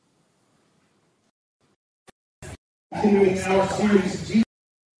Continuing our series, Jesus.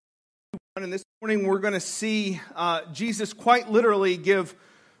 And this morning we're going to see Jesus quite literally give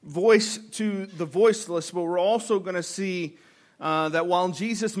voice to the voiceless, but we're also going to see that while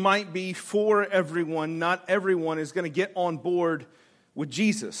Jesus might be for everyone, not everyone is going to get on board with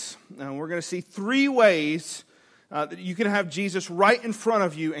Jesus. And we're going to see three ways that you can have Jesus right in front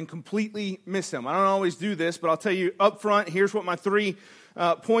of you and completely miss him. I don't always do this, but I'll tell you up front, here's what my three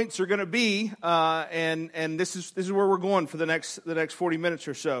points are going to be, and this is where we're going for the next 40 minutes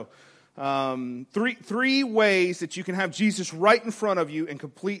or so. Three ways that you can have Jesus right in front of you and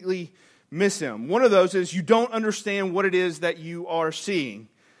completely miss him. One of those is you don't understand what it is that you are seeing.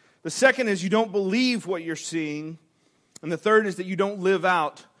 The second is you don't believe what you're seeing, and the third is that you don't live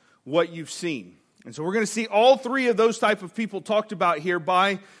out what you've seen. And so we're going to see all three of those type of people talked about here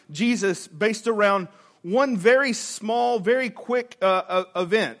by Jesus based around one very small, very quick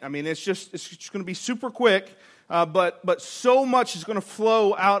event. I mean, it's just going to be super quick, but so much is going to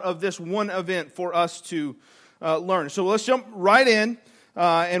flow out of this one event for us to learn. So let's jump right in,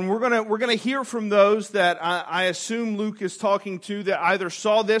 and we're gonna hear from those that I assume Luke is talking to that either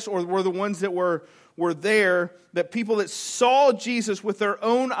saw this or were the ones that were there. That people that saw Jesus with their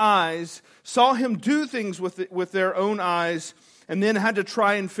own eyes, saw him do things with their own eyes, and then had to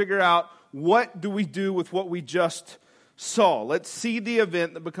try and figure out, what do we do with what we just saw? Let's see the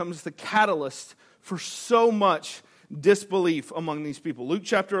event that becomes the catalyst for so much disbelief among these people. Luke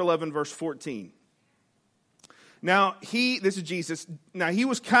chapter 11, verse 14. Now, this is Jesus. Now, he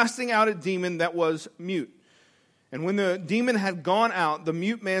was casting out a demon that was mute. And when the demon had gone out, the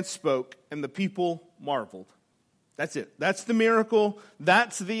mute man spoke, and the people marveled. That's it. That's the miracle.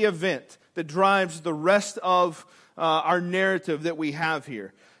 That's the event that drives the rest of our narrative that we have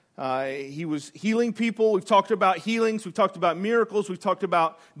here. He was healing people. We've talked about healings. We've talked about miracles. We've talked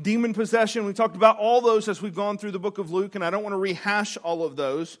about demon possession. We've talked about all those as we've gone through the book of Luke, and I don't want to rehash all of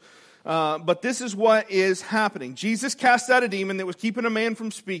those. But this is what is happening. Jesus cast out a demon that was keeping a man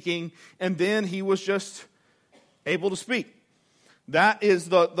from speaking, and then he was just able to speak. That is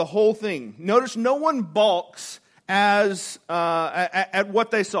the whole thing. Notice no one balks at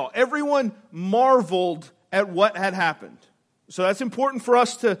what they saw. Everyone marveled at what had happened. So that's important for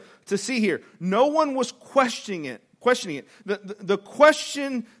us to see here. No one was questioning it. The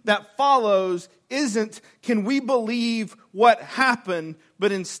question that follows isn't, can we believe what happened?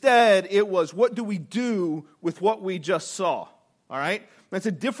 But instead, it was, what do we do with what we just saw? All right? That's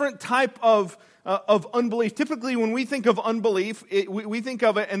a different type of unbelief. Typically, when we think of unbelief, we think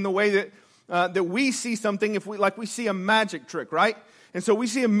of it in the way that we see something, we see a magic trick, right? And so we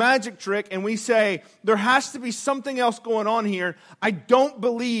see a magic trick and we say, there has to be something else going on here. I don't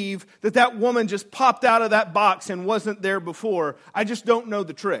believe that woman just popped out of that box and wasn't there before. I just don't know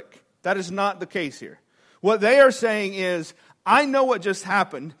the trick. That is not the case here. What they are saying is, I know what just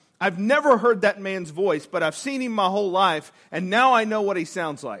happened. I've never heard that man's voice, but I've seen him my whole life, and now I know what he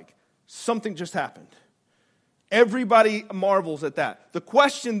sounds like. Something just happened. Everybody marvels at that. The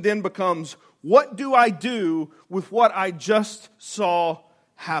question then becomes, what do I do with what I just saw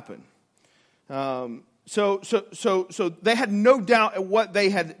happen? So they had no doubt at what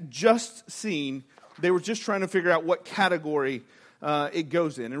they had just seen. They were just trying to figure out what category it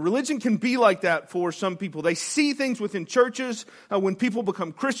goes in. And religion can be like that for some people. They see things within churches when people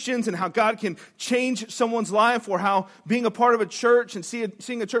become Christians and how God can change someone's life, or how being a part of a church and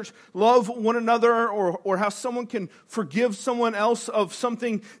seeing a church love one another, or how someone can forgive someone else of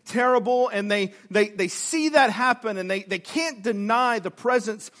something terrible. And they see that happen, and they can't deny the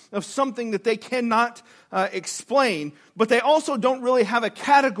presence of something that they cannot explain, but they also don't really have a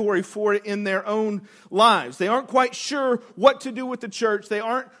category for it in their own lives. They aren't quite sure what to do with the church. They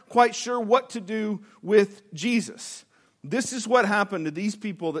aren't quite sure what to do with Jesus. This is what happened to these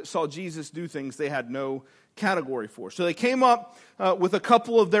people that saw Jesus do things they had no category for. So they came up with a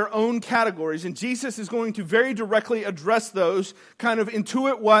couple of their own categories, and Jesus is going to very directly address those, kind of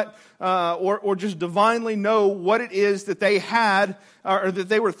intuit what, or just divinely know what it is that they had, or that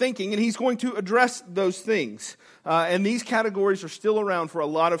they were thinking, and he's going to address those things. And these categories are still around for a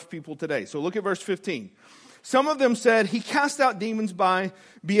lot of people today. So look at verse 15. Some of them said, he cast out demons by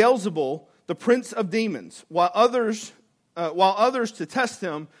Beelzebul, the prince of demons, while others, to test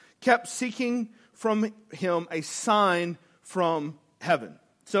him, kept seeking from him a sign from heaven.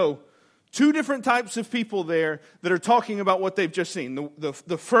 So, two different types of people there that are talking about what they've just seen.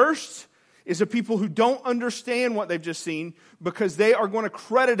 The first is a people who don't understand what they've just seen because they are going to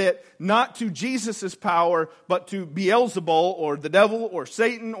credit it not to Jesus' power, but to Beelzebul or the devil or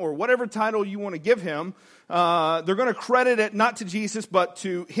Satan or whatever title you want to give him. They're going to credit it not to Jesus, but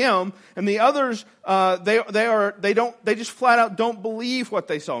to him. And the others, they just flat out don't believe what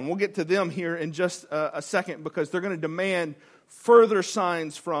they saw. And we'll get to them here in just a second because they're going to demand further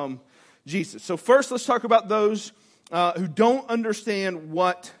signs from Jesus. So first, let's talk about those who don't understand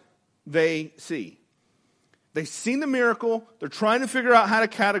what they see. They've seen the miracle. They're trying to figure out how to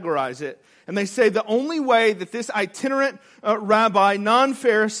categorize it. And they say the only way that this itinerant rabbi,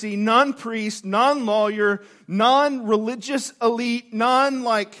 non-Pharisee, non-priest, non-lawyer, non-religious elite,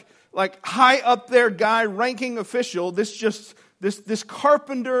 non-like high up there guy, ranking official, this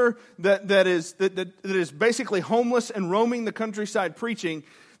carpenter that is basically homeless and roaming the countryside preaching,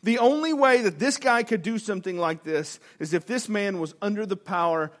 the only way that this guy could do something like this is if this man was under the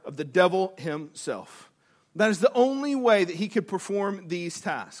power of the devil himself. That is the only way that he could perform these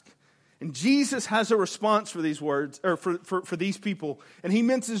tasks. And Jesus has a response for these words, or for these people. And he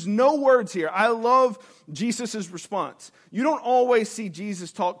minces no words here. I love Jesus' response. You don't always see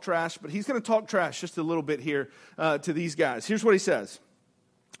Jesus talk trash, but he's going to talk trash just a little bit here to these guys. Here's what he says.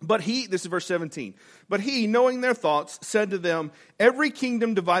 But he, this is verse 17, but he, knowing their thoughts, said to them, every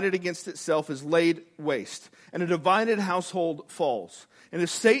kingdom divided against itself is laid waste, and a divided household falls. And if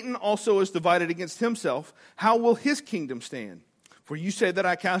Satan also is divided against himself, how will his kingdom stand? For you say that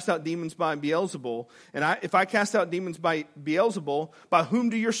I cast out demons by Beelzebul, and if I cast out demons by Beelzebul, by whom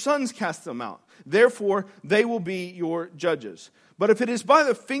do your sons cast them out? Therefore, they will be your judges. But if it is by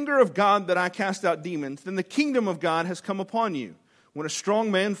the finger of God that I cast out demons, then the kingdom of God has come upon you. When a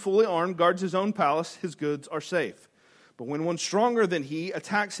strong man, fully armed, guards his own palace, his goods are safe. But when one stronger than he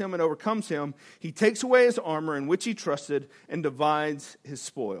attacks him and overcomes him, he takes away his armor in which he trusted and divides his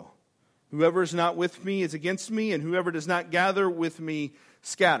spoil. Whoever is not with me is against me, and whoever does not gather with me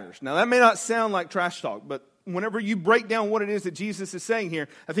scatters. Now that may not sound like trash talk, but whenever you break down what it is that Jesus is saying here,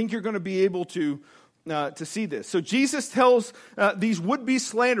 I think you're going to be able to see this. So Jesus tells these would-be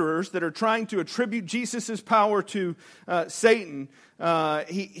slanderers that are trying to attribute Jesus' power to Satan,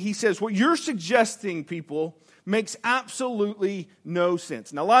 he says, what you're suggesting, people, makes absolutely no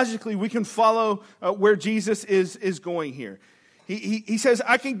sense. Now, logically, we can follow where Jesus is going here. He says,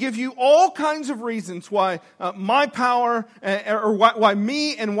 I can give you all kinds of reasons why my power, or why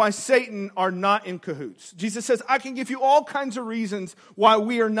me and why Satan are not in cahoots. Jesus says, I can give you all kinds of reasons why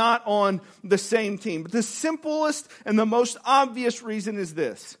we are not on the same team. But the simplest and the most obvious reason is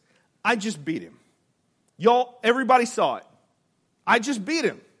this. I just beat him. Y'all, everybody saw it. I just beat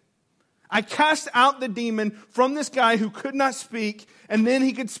him. I cast out the demon from this guy who could not speak, and then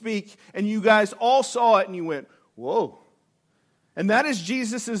he could speak, and you guys all saw it, and you went, whoa. And that is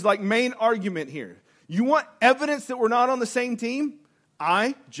Jesus' main argument here. You want evidence that we're not on the same team?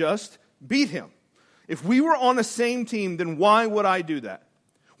 I just beat him. If we were on the same team, then why would I do that?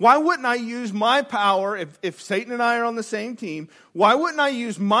 Why wouldn't I use my power, if Satan and I are on the same team, why wouldn't I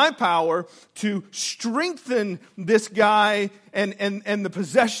use my power to strengthen this guy and the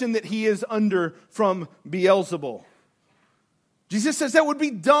possession that he is under from Beelzebul? Jesus says that would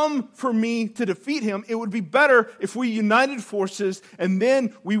be dumb for me to defeat him. It would be better if we united forces and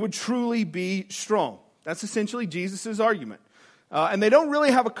then we would truly be strong. That's essentially Jesus' argument. And they don't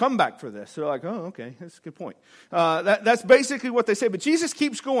really have a comeback for this. They're like, oh, okay, that's a good point. That's basically what they say. But Jesus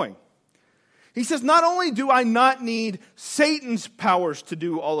keeps going. He says, not only do I not need Satan's powers to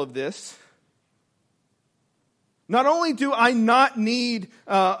do all of this, not only do I not need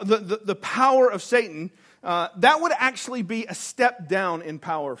the power of Satan, that would actually be a step down in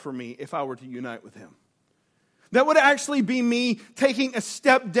power for me if I were to unite with him. That would actually be me taking a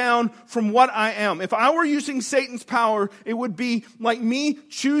step down from what I am. If I were using Satan's power, it would be like me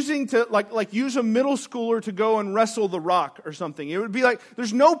choosing to like use a middle schooler to go and wrestle the rock or something. It would be like,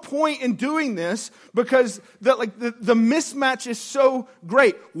 there's no point in doing this because the mismatch is so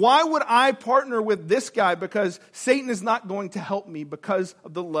great. Why would I partner with this guy? Because Satan is not going to help me because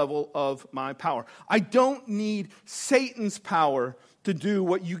of the level of my power. I don't need Satan's power to do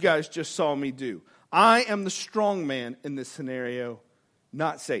what you guys just saw me do. I am the strong man in this scenario,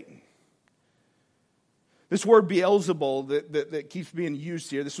 not Satan. This word Beelzebul that keeps being used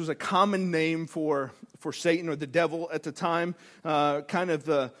here, this was a common name for Satan or the devil at the time. Kind of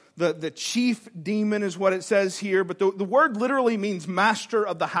the chief demon is what it says here. But the word literally means master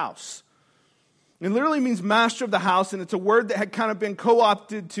of the house. It literally means master of the house, and it's a word that had kind of been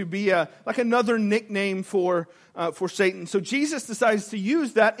co-opted to be like another nickname for Satan. So Jesus decides to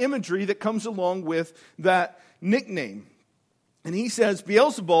use that imagery that comes along with that nickname. And he says,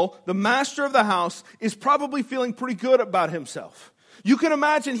 Beelzebul, the master of the house, is probably feeling pretty good about himself. You can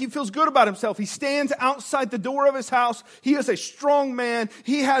imagine he feels good about himself. He stands outside the door of his house. He is a strong man.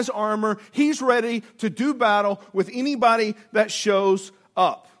 He has armor. He's ready to do battle with anybody that shows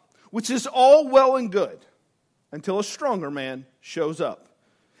up, which is all well and good until a stronger man shows up.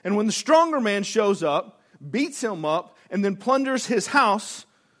 And when the stronger man shows up, beats him up, and then plunders his house,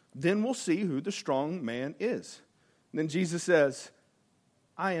 then we'll see who the strong man is. And then Jesus says,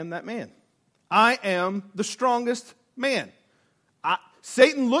 I am that man. I am the strongest man.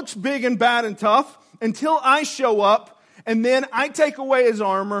 Satan looks big and bad and tough until I show up, and then I take away his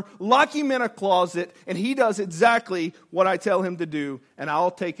armor, lock him in a closet, and he does exactly what I tell him to do, and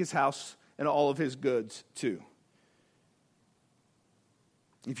I'll take his house and all of his goods too.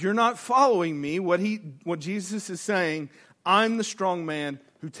 If you're not following me, what Jesus is saying, I'm the strong man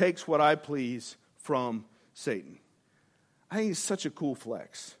who takes what I please from Satan. I think it's such a cool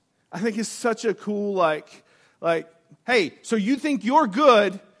flex. I think it's such a cool, like, hey, so you think you're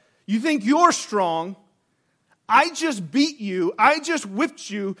good, you think you're strong, I just beat you, I just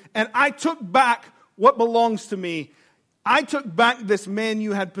whipped you, and I took back what belongs to me. I took back this man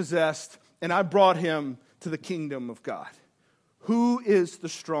you had possessed, and I brought him to the kingdom of God. Who is the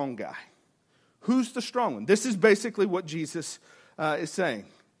strong guy? Who's the strong one? This is basically what Jesus is saying.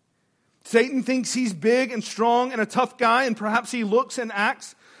 Satan thinks he's big and strong and a tough guy, and perhaps he looks and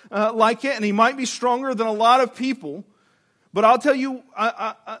acts like it, and he might be stronger than a lot of people. But I'll tell you,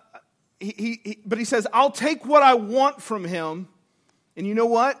 but he says, I'll take what I want from him, and you know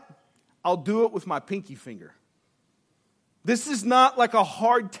what? I'll do it with my pinky finger. This is not like a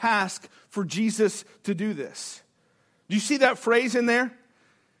hard task for Jesus to do this. Do you see that phrase in there?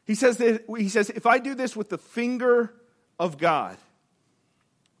 He says, if I do this with the finger of God.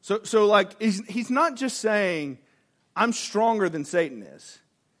 So like, he's not just saying, I'm stronger than Satan is.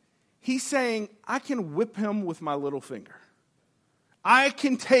 He's saying, I can whip him with my little finger. I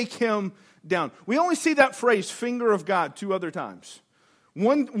can take him down. We only see that phrase, finger of God, 2 other times.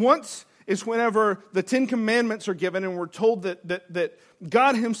 Once is whenever the 10 Commandments are given, and we're told that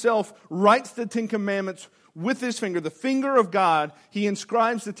God himself writes the 10 Commandments with his finger, the finger of God. He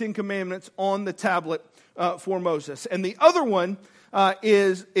inscribes the 10 Commandments on the tablet for Moses. And the other one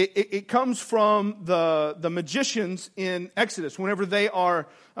is it comes from the magicians in Exodus. Whenever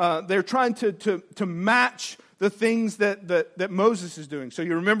they're trying to match the things that Moses is doing. So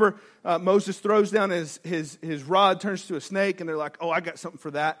you remember Moses throws down his rod, turns to a snake, and they're like, oh, I got something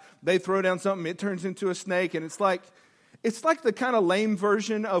for that. They throw down something, it turns into a snake, and it's like the kind of lame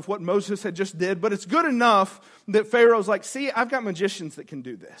version of what Moses had just did, but it's good enough that Pharaoh's like, see, I've got magicians that can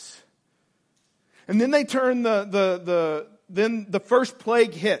do this. And then they turn then the first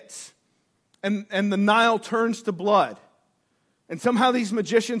plague hits, and the Nile turns to blood. And somehow these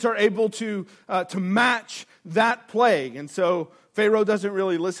magicians are able to match that plague. And so Pharaoh doesn't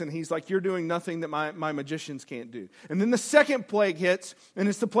really listen. He's like, you're doing nothing that my magicians can't do. And then the second plague hits, and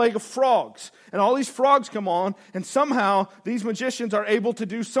it's the plague of frogs. And all these frogs come on, and somehow these magicians are able to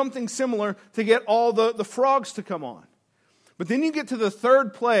do something similar to get all the frogs to come on. But then you get to the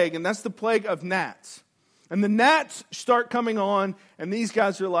third plague, and that's the plague of gnats. And the gnats start coming on, and these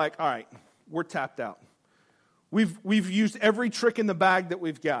guys are like, all right, we're tapped out. We've used every trick in the bag that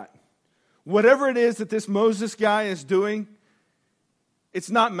we've got. Whatever it is that this Moses guy is doing, it's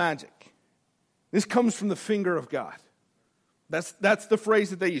not magic. This comes from the finger of God. That's the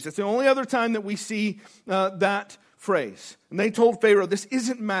phrase that they use. That's the only other time that we see that phrase. And they told Pharaoh, this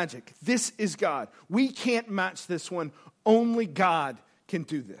isn't magic. This is God. We can't match this one. Only God can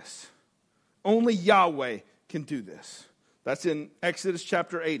do this. Only Yahweh can do this. That's in Exodus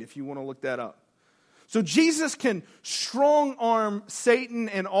chapter 8 if you want to look that up. So Jesus can strong arm Satan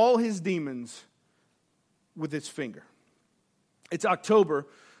and all his demons with his finger. It's October,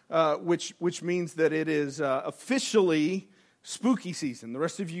 which means that it is officially spooky season. The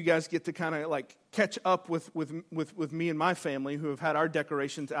rest of you guys get to kind of like catch up with me and my family who have had our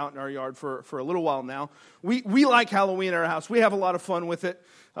decorations out in our yard for a little while now. We like Halloween at our house. We have a lot of fun with it,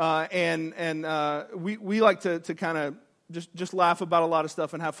 and we like to kind of just laugh about a lot of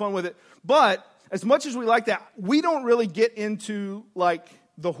stuff and have fun with it. But as much as we like that, we don't really get into like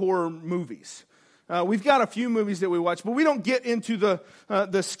the horror movies. We've got a few movies that we watch, but we don't get into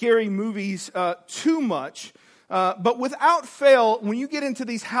the scary movies too much. But without fail, when you get into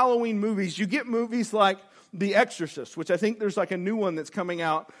these Halloween movies, you get movies like The Exorcist, which I think there's like a new one that's coming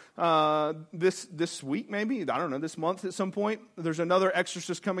out this week, maybe. I don't know, this month at some point. There's another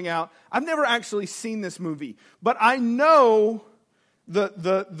Exorcist coming out. I've never actually seen this movie, but I know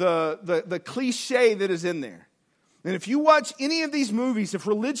the cliche that is in there. And if you watch any of these movies, if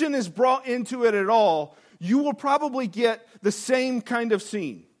religion is brought into it at all, you will probably get the same kind of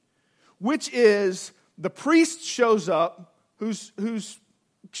scene, which is the priest shows up, who's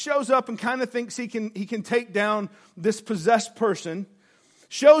shows up and kind of thinks he can take down this possessed person.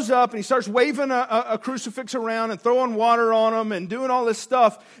 Shows up and he starts waving a crucifix around and throwing water on him and doing all this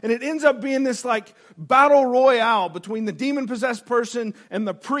stuff. And it ends up being this like battle royale between the demon-possessed person and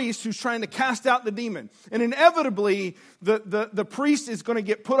the priest who's trying to cast out the demon. And inevitably, the priest is going to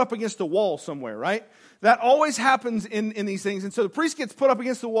get put up against a wall somewhere, right? That always happens in these things. And so the priest gets put up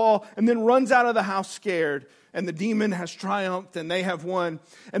against the wall and then runs out of the house scared. And the demon has triumphed and they have won.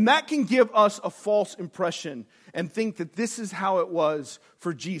 And that can give us a false impression and think that this is how it was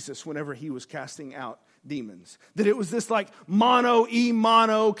for Jesus whenever he was casting out demons. That it was this like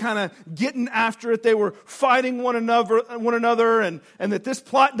mono kind of getting after it. They were fighting one another and that this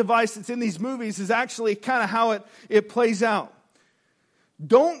plot device that's in these movies is actually kind of how it plays out.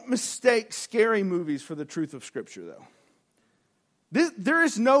 Don't mistake scary movies for the truth of Scripture, though. There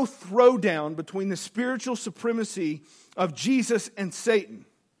is no throwdown between the spiritual supremacy of Jesus and Satan.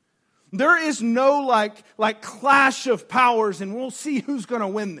 There is no like clash of powers and we'll see who's going to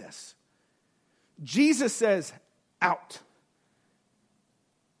win this. Jesus says, out.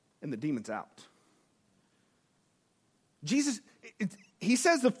 And the demon's out. Jesus, he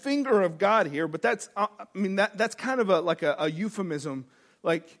says the finger of God here, but that's kind of a euphemism.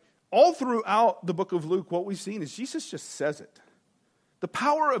 Like all throughout the book of Luke, what we've seen is Jesus just says it. The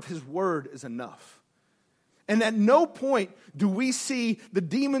power of his word is enough. And at no point do we see the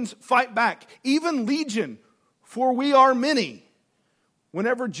demons fight back. Even Legion, for we are many.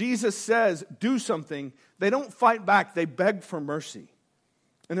 Whenever Jesus says, do something, they don't fight back. They beg for mercy.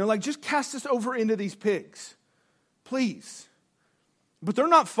 And they're like, just cast us over into these pigs. Please. But they're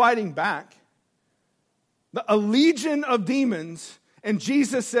not fighting back. A legion of demons. And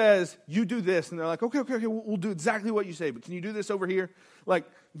Jesus says, you do this. And they're like, okay, we'll do exactly what you say. But can you do this over here? Like,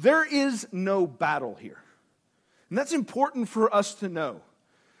 there is no battle here. And that's important for us to know.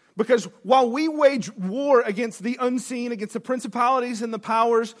 Because while we wage war against the unseen, against the principalities and the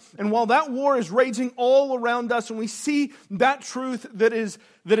powers, and while that war is raging all around us, and we see that truth that is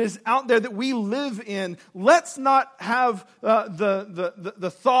out there that we live in, let's not have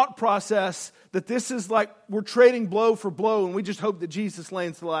the thought process that this is like we're trading blow for blow, and we just hope that Jesus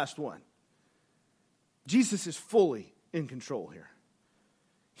lands the last one. Jesus is fully in control here.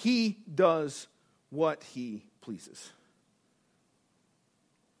 He does what he pleases.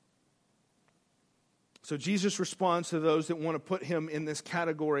 So Jesus responds to those that want to put him in this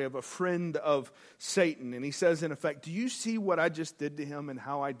category of a friend of Satan. And he says, in effect, do you see what I just did to him and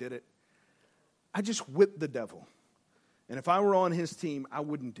how I did it? I just whipped the devil. And if I were on his team, I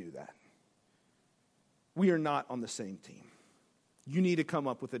wouldn't do that. We are not on the same team. You need to come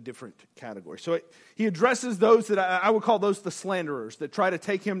up with a different category. So he addresses those that I would call those the slanderers that try to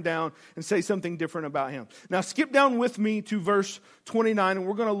take him down and say something different about him. Now skip down with me to verse 29 and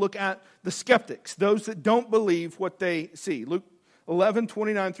we're going to look at the skeptics, those that don't believe what they see. Luke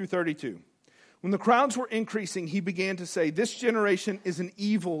 11:29 through 32. When the crowds were increasing, he began to say, this generation is an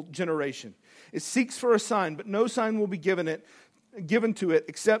evil generation. It seeks for a sign, but no sign will be given to it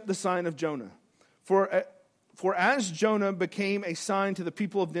except the sign of Jonah. For as Jonah became a sign to the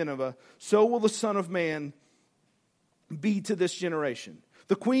people of Nineveh, so will the Son of Man be to this generation.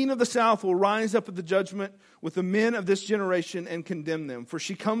 The queen of the south will rise up at the judgment with the men of this generation and condemn them. For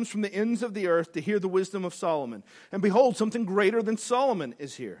she comes from the ends of the earth to hear the wisdom of Solomon. And behold, something greater than Solomon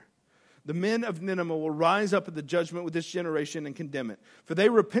is here. The men of Nineveh will rise up at the judgment with this generation and condemn it. For they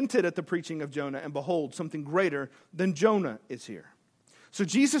repented at the preaching of Jonah, and behold, something greater than Jonah is here. So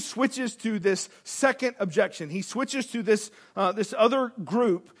Jesus switches to this second objection. He switches to this other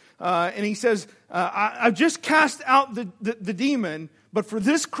group, and he says, I've just cast out the demon, but for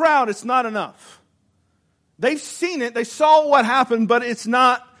this crowd, it's not enough. They've seen it. They saw what happened, but it's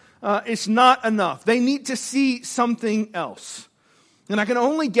not enough. They need to see something else. And I can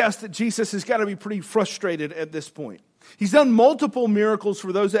only guess that Jesus has got to be pretty frustrated at this point. He's done multiple miracles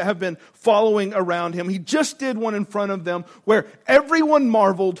for those that have been following around him. He just did one in front of them where everyone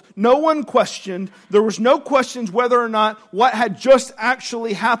marveled, no one questioned. There was no questions whether or not what had just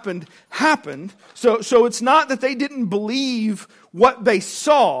actually happened. So it's not that they didn't believe what they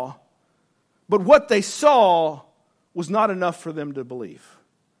saw, but what they saw was not enough for them to believe.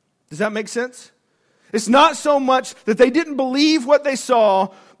 Does that make sense? It's not so much that they didn't believe what they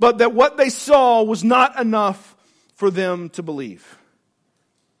saw, but that what they saw was not enough for them to believe.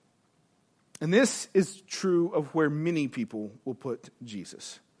 And this is true of where many people will put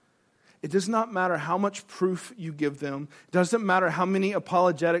Jesus. It does not matter how much proof you give them. It doesn't matter how many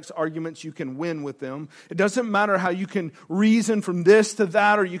apologetics arguments you can win with them. It doesn't matter how you can reason from this to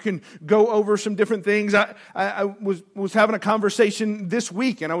that, or you can go over some different things. I was having a conversation this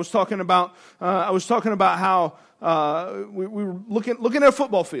week, and I was talking about how we were looking at a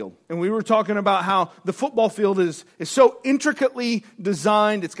football field, and we were talking about how the football field is so intricately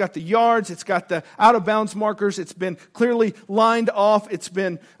designed. It's got the yards, it's got the out of bounds markers, it's been clearly lined off, it's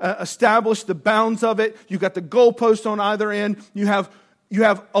been established, the bounds of it. You've got the goalpost on either end. You have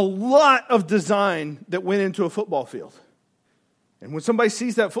a lot of design that went into a football field. And when somebody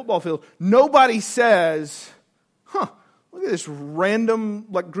sees that football field, nobody says, look at this random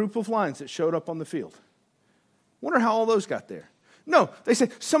group of lines that showed up on the field. Wonder how all those got there. No, they say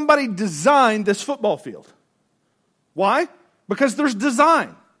somebody designed this football field. Why? Because there's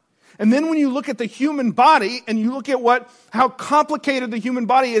design. And then when you look at the human body and you look at how complicated the human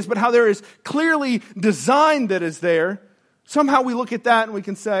body is, but how there is clearly design that is there, somehow we look at that and we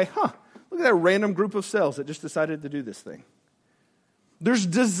can say, look at that random group of cells that just decided to do this thing. There's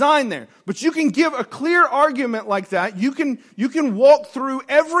design there. But you can give a clear argument like that. You can walk through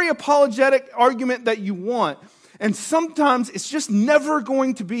every apologetic argument that you want. And sometimes it's just never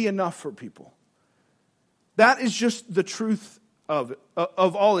going to be enough for people. That is just the truth of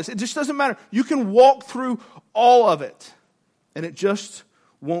all this. It just doesn't matter. You can walk through all of it, and it just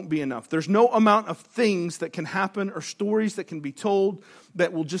won't be enough. There's no amount of things that can happen or stories that can be told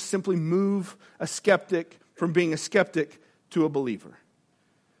that will just simply move a skeptic from being a skeptic to a believer.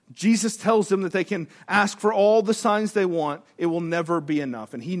 Jesus tells them that they can ask for all the signs they want. It will never be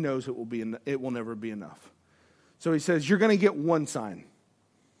enough, and he knows it will never be enough. So he says, you're going to get one sign.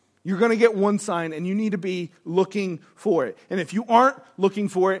 You're going to get one sign, and you need to be looking for it. And if you aren't looking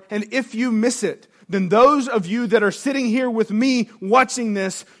for it, and if you miss it, then those of you that are sitting here with me watching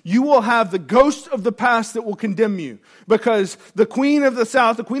this, you will have the ghost of the past that will condemn you. Because the queen of the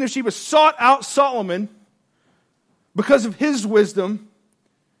south, the queen of Sheba, sought out Solomon because of his wisdom,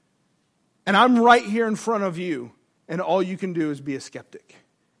 and I'm right here in front of you, and all you can do is be a skeptic.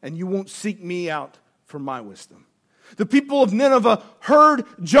 And you won't seek me out for my wisdom. The people of Nineveh heard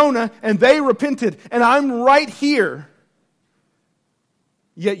Jonah and they repented. And I'm right here.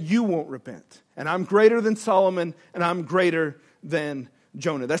 Yet you won't repent. And I'm greater than Solomon and I'm greater than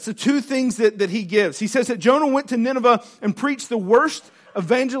Jonah. That's the two things that he gives. He says that Jonah went to Nineveh and preached the worst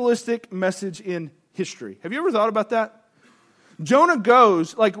evangelistic message in history. Have you ever thought about that? Jonah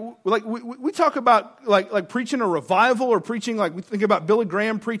goes, we talk about like preaching a revival or preaching, we think about Billy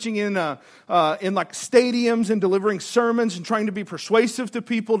Graham preaching in stadiums and delivering sermons and trying to be persuasive to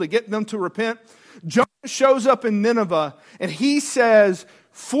people to get them to repent. Jonah shows up in Nineveh and he says,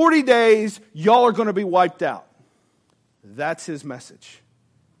 40 days, y'all are going to be wiped out. That's his message.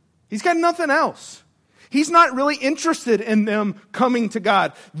 He's got nothing else. He's not really interested in them coming to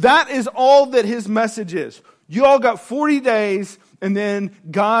God. That is all that his message is. You all got 40 days, and then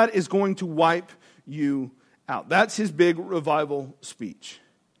God is going to wipe you out. That's his big revival speech.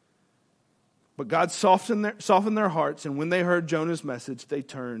 But God softened their hearts, and when they heard Jonah's message, they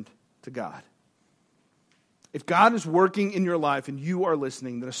turned to God. If God is working in your life and you are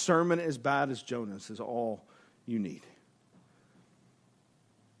listening, then a sermon as bad as Jonah's is all you need.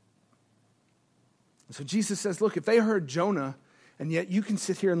 So Jesus says, look, if they heard Jonah, and yet you can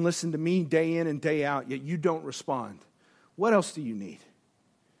sit here and listen to me day in and day out, yet you don't respond, what else do you need?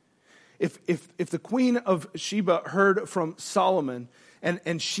 If the queen of Sheba heard from Solomon,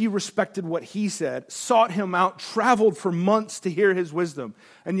 and she respected what he said, sought him out, traveled for months to hear his wisdom,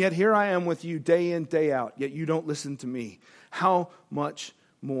 and yet here I am with you day in, day out, yet you don't listen to me, how much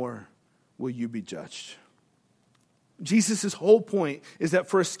more will you be judged? Jesus' whole point is that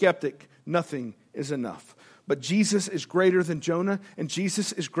for a skeptic, nothing is enough. But Jesus is greater than Jonah, and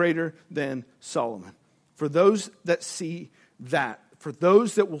Jesus is greater than Solomon. For those that see that, for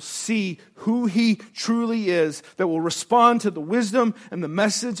those that will see who he truly is, that will respond to the wisdom and the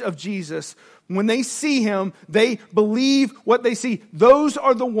message of Jesus, when they see him, they believe what they see. Those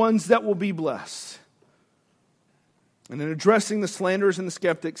are the ones that will be blessed. And in addressing the slanderers and the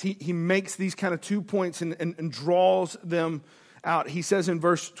skeptics, he makes these kind of 2 points and draws them out. He says in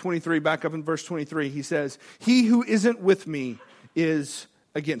verse 23, back up in verse 23, he says, he who isn't with me is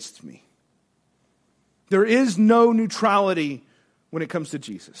against me. There is no neutrality when it comes to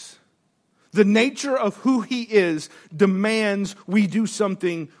Jesus. The nature of who he is demands we do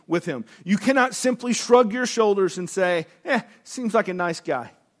something with him. You cannot simply shrug your shoulders and say, seems like a nice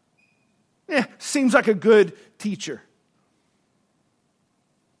guy. Seems like a good teacher.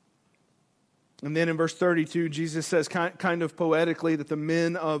 And then in verse 32, Jesus says kind of poetically that the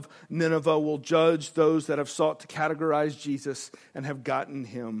men of Nineveh will judge those that have sought to categorize Jesus and have gotten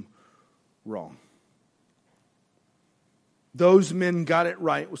him wrong. Those men got it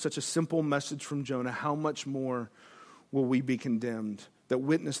right with such a simple message from Jonah. How much more will we be condemned that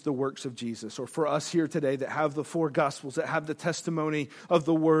witness the works of Jesus? Or for us here today that have the four Gospels, that have the testimony of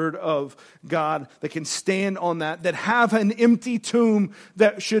the Word of God, that can stand on that have an empty tomb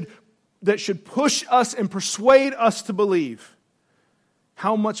that should push us and persuade us to believe.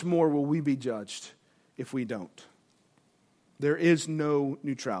 How much more will we be judged if we don't? There is no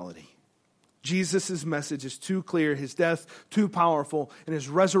neutrality. Jesus' message is too clear, his death too powerful, and his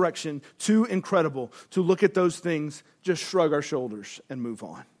resurrection too incredible to look at those things, just shrug our shoulders, and move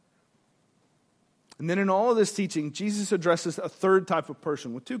on. And then in all of this teaching, Jesus addresses a third type of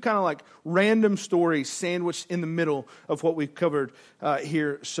person with two kind of like random stories sandwiched in the middle of what we've covered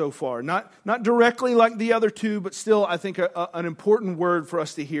here so far. Not directly like the other two, but still I think an important word for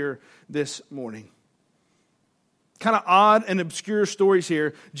us to hear this morning. Kind of odd and obscure stories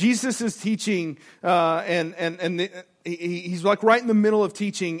here. Jesus is teaching, he's like right in the middle of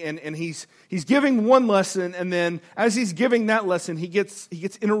teaching, and he's giving one lesson, and then as he's giving that lesson, he gets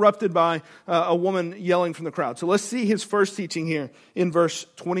interrupted by a woman yelling from the crowd. So let's see his first teaching here in verse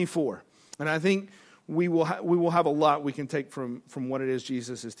 24, and I think we will have a lot we can take from what it is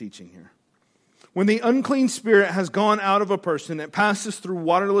Jesus is teaching here. When the unclean spirit has gone out of a person, it passes through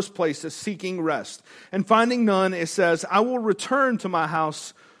waterless places seeking rest. And finding none, it says, I will return to my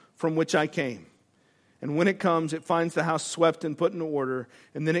house from which I came. And when it comes, it finds the house swept and put in order.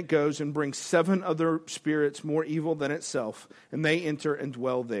 And then it goes and brings 7 other spirits more evil than itself. And they enter and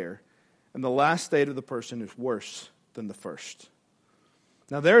dwell there. And the last state of the person is worse than the first.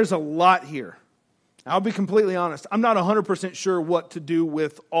 Now there is a lot here. I'll be completely honest. I'm not 100% sure what to do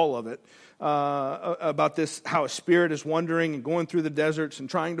with all of it. About this, how a spirit is wandering and going through the deserts and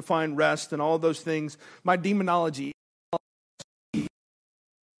trying to find rest and all of those things. My demonology,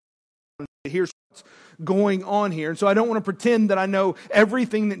 here's what's going on here. And so I don't want to pretend that I know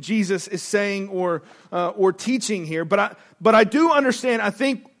everything that Jesus is saying or teaching here. But I do understand, I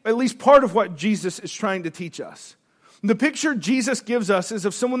think, at least part of what Jesus is trying to teach us. The picture Jesus gives us is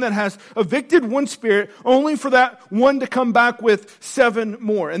of someone that has evicted one spirit only for that one to come back with 7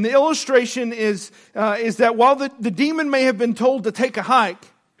 more. And the illustration is that while the demon may have been told to take a hike,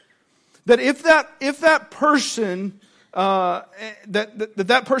 that if that person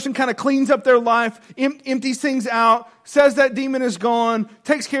that person kind of cleans up their life, empties things out, says that demon is gone,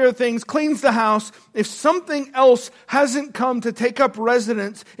 takes care of things, cleans the house. If something else hasn't come to take up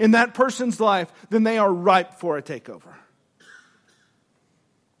residence in that person's life, then they are ripe for a takeover.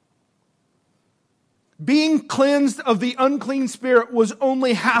 Being cleansed of the unclean spirit was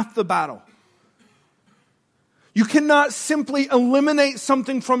only half the battle. You cannot simply eliminate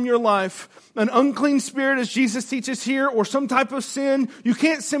something from your life. An unclean spirit, as Jesus teaches here, or some type of sin. You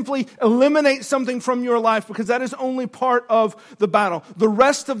can't simply eliminate something from your life because that is only part of the battle. The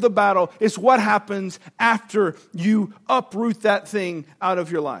rest of the battle is what happens after you uproot that thing out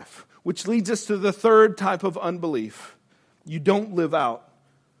of your life. Which leads us to the third type of unbelief. You don't live out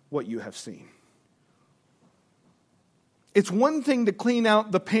what you have seen. It's one thing to clean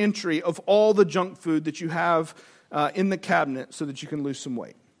out the pantry of all the junk food that you have in the cabinet so that you can lose some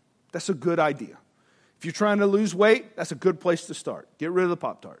weight. That's a good idea. If you're trying to lose weight, that's a good place to start. Get rid of the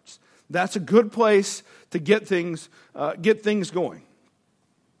Pop-Tarts. That's a good place to get things going.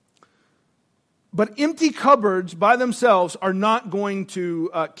 But empty cupboards by themselves are not going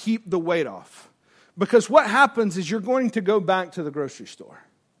to keep the weight off. Because what happens is you're going to go back to the grocery store.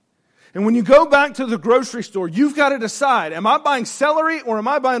 And when you go back to the grocery store, you've got to decide, am I buying celery or am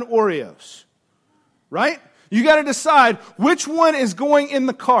I buying Oreos? Right? You got to decide which one is going in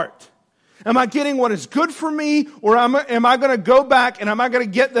the cart. Am I getting what is good for me, or am I going to go back and am I going to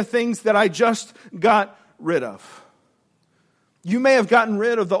get the things that I just got rid of? You may have gotten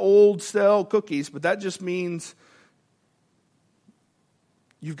rid of the old stale cookies, but that just means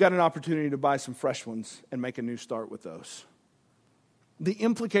you've got an opportunity to buy some fresh ones and make a new start with those. The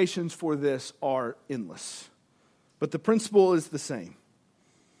implications for this are endless, but the principle is the same.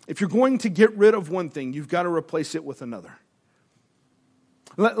 If you're going to get rid of one thing, you've got to replace it with another.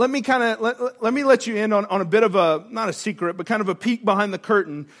 Let me let you in on a bit of a, not a secret, but kind of a peek behind the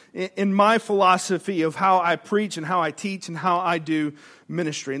curtain in my philosophy of how I preach and how I teach and how I do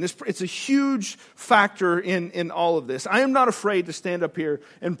ministry. And it's a huge factor in all of this. I am not afraid to stand up here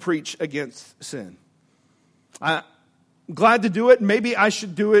and preach against sin. glad to do it. Maybe I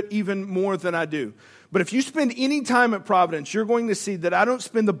should do it even more than I do. But if you spend any time at Providence, you're going to see that I don't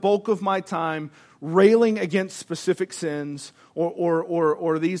spend the bulk of my time railing against specific sins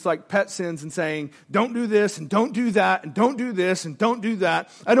or these like pet sins and saying, don't do this and don't do that and don't do this and don't do that.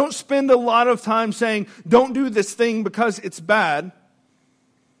 I don't spend a lot of time saying, don't do this thing because it's bad.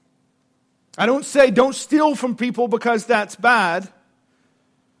 I don't say, don't steal from people because that's bad.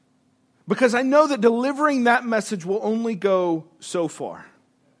 Because I know that delivering that message will only go so far.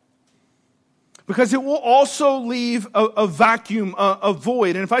 Because it will also leave a vacuum, a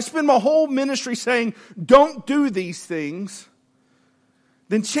void. And if I spend my whole ministry saying, don't do these things,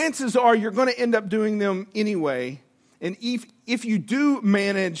 then chances are you're going to end up doing them anyway. And if you do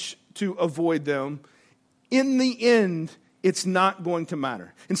manage to avoid them, in the end, it's not going to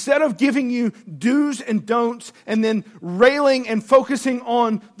matter. Instead of giving you do's and don'ts and then railing and focusing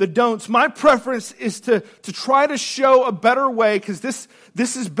on the don'ts, my preference is to try to show a better way, because this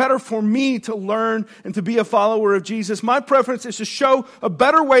is better for me to learn and to be a follower of Jesus. My preference is to show a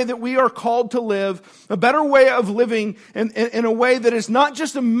better way that we are called to live, a better way of living in a way that is not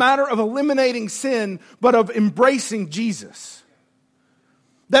just a matter of eliminating sin, but of embracing Jesus.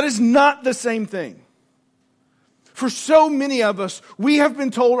 That is not the same thing. For so many of us, we have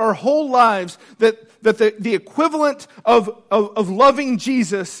been told our whole lives that the equivalent of loving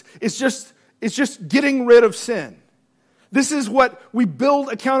Jesus is just getting rid of sin. This is what we build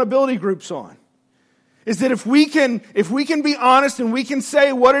accountability groups on. Is that if we can be honest and we can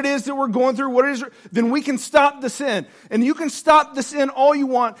say what it is that we're going through, then we can stop the sin. And you can stop the sin all you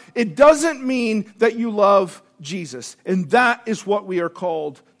want. It doesn't mean that you love Jesus. And that is what we are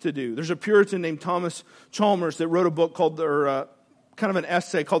called to do. There's a Puritan named Thomas Chalmers that wrote a book called, kind of an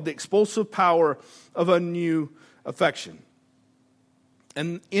essay called The Expulsive Power of a New Affection.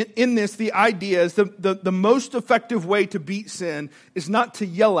 And in this, the idea is the most effective way to beat sin is not to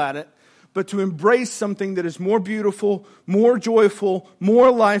yell at it, but to embrace something that is more beautiful, more joyful,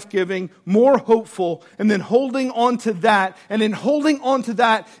 more life-giving, more hopeful, and then holding on to that. And in holding on to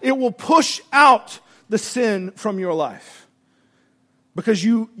that, it will push out the sin from your life. Because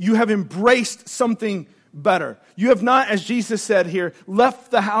you have embraced something better. You have not, as Jesus said here,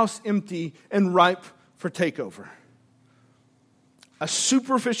 left the house empty and ripe for takeover. A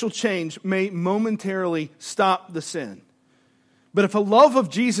superficial change may momentarily stop the sin. But if a love of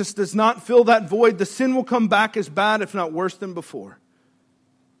Jesus does not fill that void, the sin will come back as bad, if not worse than before.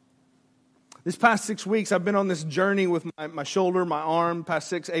 This past 6 weeks, I've been on this journey with my shoulder, my arm, past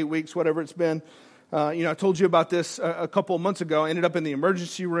 6, 8 weeks, whatever it's been. I told you about this a couple of months ago. I ended up in the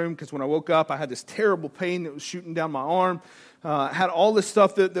emergency room because when I woke up, I had this terrible pain that was shooting down my arm. I had all this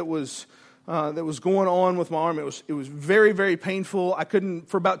stuff that was going on with my arm. It was very, very painful. I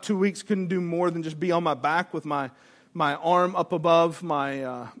for about 2 weeks, couldn't do more than just be on my back with my arm up above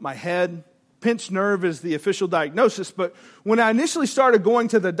my head. Pinched nerve is the official diagnosis. But when I initially started going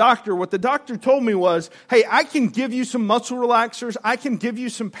to the doctor, what the doctor told me was, hey, I can give you some muscle relaxers. I can give you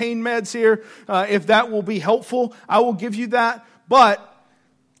some pain meds here. If that will be helpful, I will give you that. But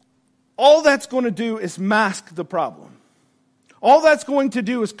all that's going to do is mask the problem. All that's going to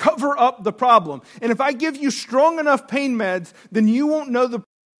do is cover up the problem. And if I give you strong enough pain meds, then you won't know the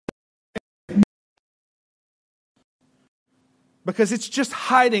because it's just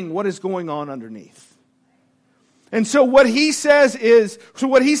hiding what is going on underneath. And so what he said is,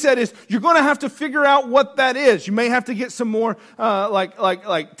 you're going to have to figure out what that is. You may have to get some more,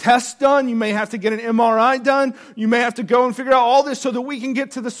 like tests done. You may have to get an MRI done. You may have to go and figure out all this so that we can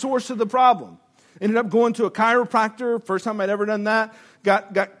get to the source of the problem. Ended up going to a chiropractor. First time I'd ever done that.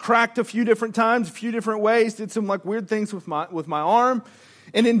 Got cracked a few different times, a few different ways. Did some like weird things with my arm.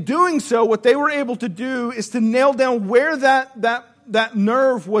 And in doing so, what they were able to do is to nail down where that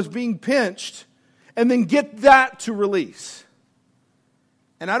nerve was being pinched and then get that to release.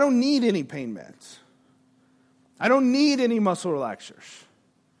 And I don't need any pain meds. I don't need any muscle relaxers.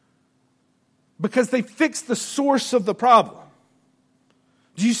 Because they fix the source of the problem.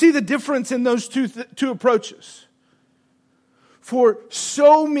 Do you see the difference in those two approaches? For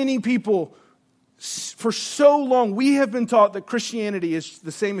so many people, for so long, we have been taught that Christianity is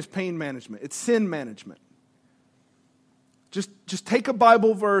the same as pain management. It's sin management. Just take a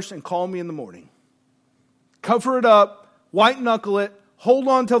Bible verse and call me in the morning. Cover it up, white knuckle it, hold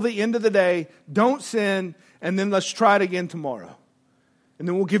on till the end of the day, don't sin, and then let's try it again tomorrow. And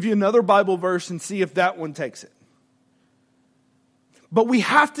then we'll give you another Bible verse and see if that one takes it. But we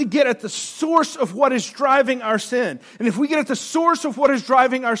have to get at the source of what is driving our sin. And if we get at the source of what is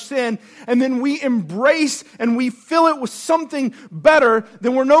driving our sin, and then we embrace and we fill it with something better,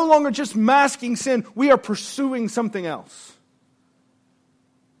 then we're no longer just masking sin. We are pursuing something else.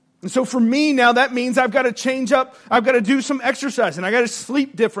 And so for me now, that means I've got to change up. I've got to do some exercise, and I got to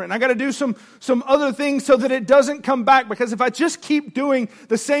sleep different. And I got to do some other things so that it doesn't come back. Because if I just keep doing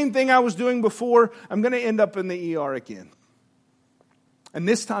the same thing I was doing before, I'm going to end up in the ER again. And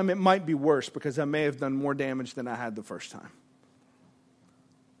this time it might be worse because I may have done more damage than I had the first time.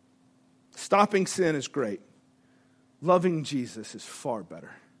 Stopping sin is great. Loving Jesus is far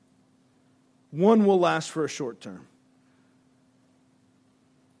better. One will last for a short term.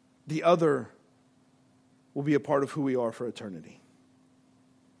 The other will be a part of who we are for eternity.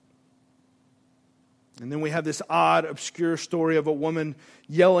 And then we have this odd, obscure story of a woman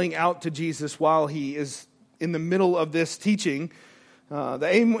yelling out to Jesus while he is in the middle of this teaching.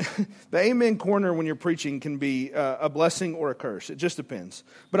 The amen corner when you're preaching can be a blessing or a curse. It just depends.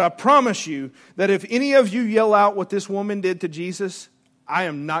 But I promise you that if any of you yell out what this woman did to Jesus, I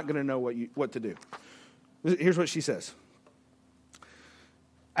am not going to know what to do. Here's what she says.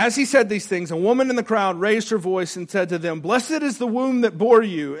 As he said these things, a woman in the crowd raised her voice and said to them, "Blessed is the womb that bore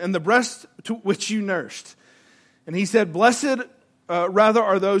you and the breast to which you nursed." And he said, "Blessed rather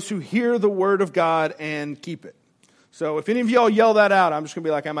are those who hear the word of God and keep it." So if any of y'all yell that out, I'm just going to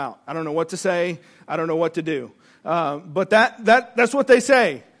be like, I'm out. I don't know what to say. I don't know what to do. But that's what they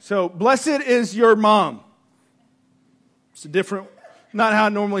say. So blessed is your mom. It's a different, not how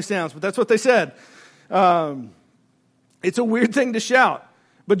it normally sounds, but that's what they said. It's a weird thing to shout.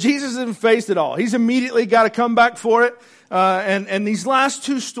 But Jesus hasn't faced it all. He's immediately got to come back for it. And these last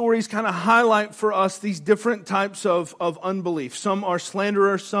two stories kind of highlight for us these different types of unbelief. Some are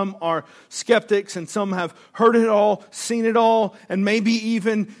slanderers, some are skeptics, and some have heard it all, seen it all, and maybe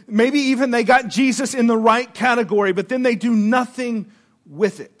even they got Jesus in the right category, but then they do nothing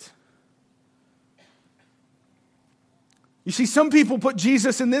with it. You see, some people put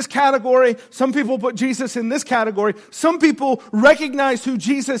Jesus in this category. Some people put Jesus in this category. Some people recognize who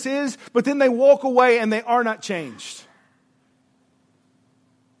Jesus is, but then they walk away and they are not changed.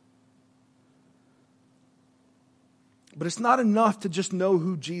 But it's not enough to just know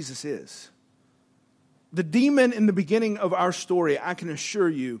who Jesus is. The demon in the beginning of our story, I can assure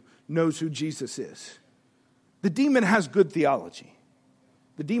you, knows who Jesus is. The demon has good theology.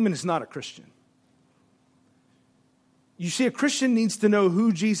 The demon is not a Christian. You see, a Christian needs to know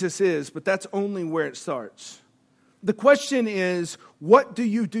who Jesus is, but that's only where it starts. The question is, what do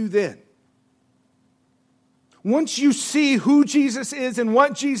you do then? Once you see who Jesus is and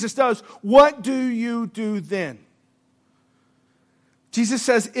what Jesus does, what do you do then? Jesus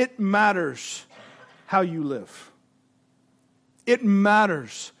says it matters how you live. It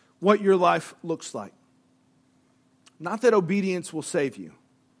matters what your life looks like. Not that obedience will save you.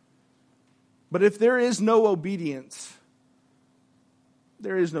 But if there is no obedience,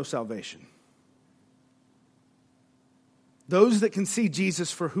 there is no salvation. Those that can see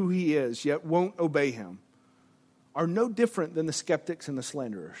Jesus for who he is, yet won't obey him, are no different than the skeptics and the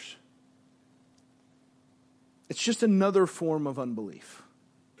slanderers. It's just another form of unbelief.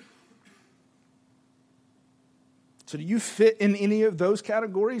 So do you fit in any of those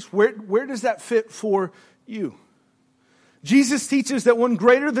categories? Where does that fit for you? Jesus teaches that one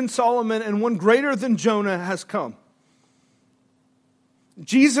greater than Solomon and one greater than Jonah has come.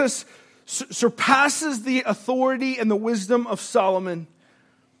 Jesus surpasses the authority and the wisdom of Solomon.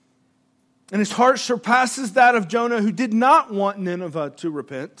 And his heart surpasses that of Jonah, who did not want Nineveh to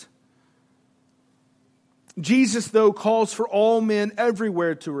repent. Jesus, though, calls for all men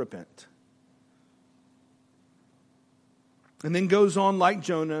everywhere to repent. And then goes on, like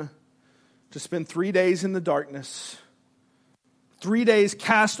Jonah, to spend 3 days in the darkness. 3 days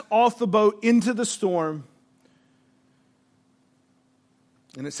cast off the boat into the storm.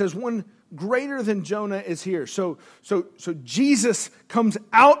 And it says one greater than Jonah is here. So Jesus comes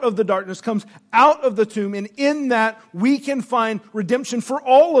out of the darkness, comes out of the tomb, and in that we can find redemption for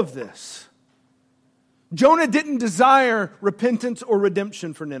all of this. Jonah didn't desire repentance or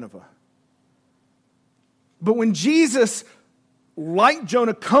redemption for Nineveh. But when Jesus, like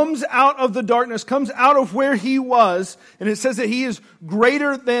Jonah, comes out of the darkness, comes out of where he was, and it says that he is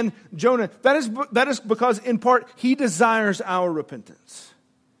greater than Jonah, that is because, in part, he desires our repentance.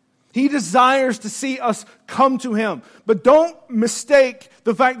 He desires to see us come to him. But don't mistake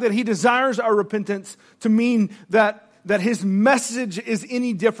the fact that he desires our repentance to mean that his message is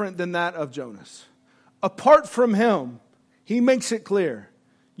any different than that of Jonah's. Apart from him, he makes it clear,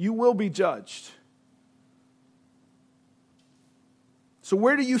 you will be judged. So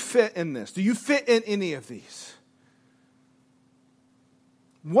where do you fit in this? Do you fit in any of these?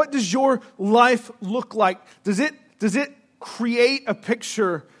 What does your life look like? Does it create a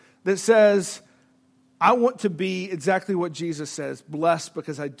picture that says, I want to be exactly what Jesus says, blessed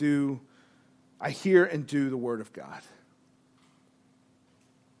because I hear and do the Word of God?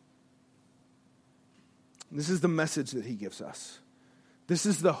 This is the message that He gives us. This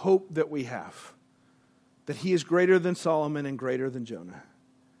is the hope that we have. That He is greater than Solomon and greater than Jonah.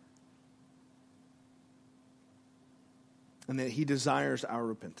 And that He desires our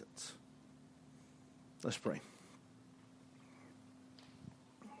repentance. Let's pray.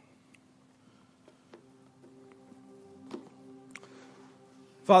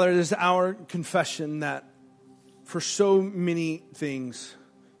 Father, it is our confession that for so many things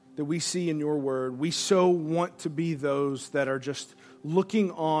that we see in your word, we so want to be those that are just looking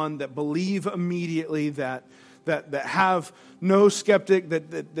on, that believe immediately, that have no skeptic,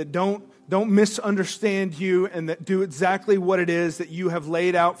 that don't misunderstand you, and that do exactly what it is that you have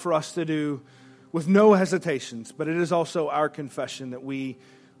laid out for us to do with no hesitations. But it is also our confession that we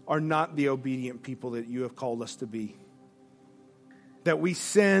are not the obedient people that you have called us to be. That we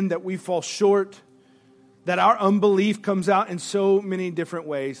sin, that we fall short, that our unbelief comes out in so many different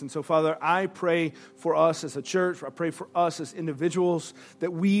ways. And so, Father, I pray for us as a church, I pray for us as individuals,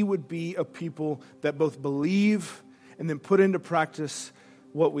 that we would be a people that both believe and then put into practice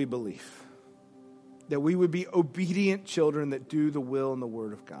what we believe. That we would be obedient children that do the will and the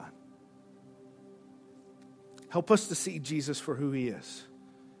word of God. Help us to see Jesus for who He is.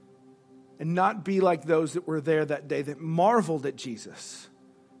 And not be like those that were there that day that marveled at Jesus,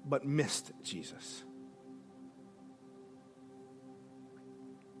 but missed Jesus.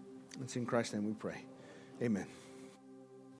 It's in Christ's name we pray. Amen.